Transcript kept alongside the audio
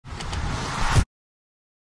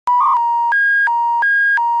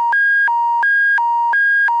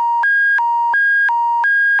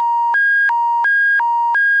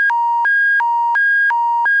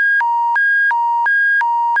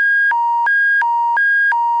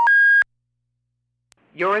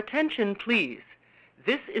Your attention, please.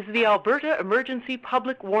 This is the Alberta Emergency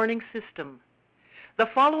Public Warning System. The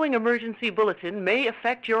following emergency bulletin may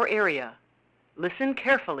affect your area. Listen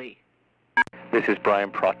carefully. This is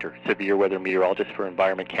Brian Proctor, severe weather meteorologist for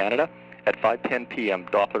Environment Canada. At 5:10 p.m.,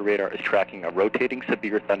 Doppler radar is tracking a rotating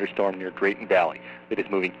severe thunderstorm near Drayton Valley that is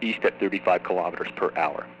moving east at 35 kilometers per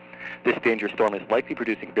hour. This dangerous storm is likely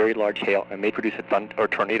producing very large hail and may produce a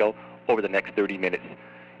tornado over the next 30 minutes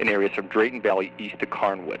in areas from Drayton Valley east to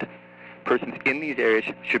Carnwood. Persons in these areas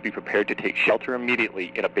should be prepared to take shelter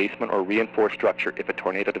immediately in a basement or reinforced structure if a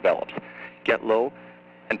tornado develops. Get low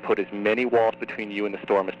and put as many walls between you and the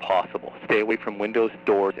storm as possible. Stay away from windows,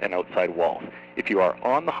 doors, and outside walls. If you are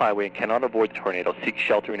on the highway and cannot avoid the tornado, seek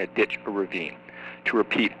shelter in a ditch or ravine. To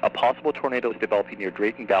repeat, a possible tornado is developing near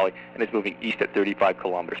Drayton Valley and is moving east at 35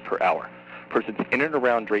 kilometers per hour. Persons in and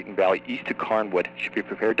around Drayton Valley east to Carnwood should be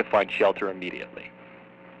prepared to find shelter immediately.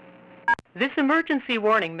 This emergency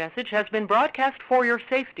warning message has been broadcast for your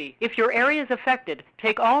safety. If your area is affected,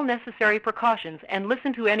 take all necessary precautions and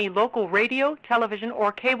listen to any local radio, television,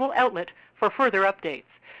 or cable outlet for further updates.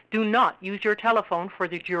 Do not use your telephone for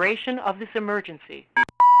the duration of this emergency.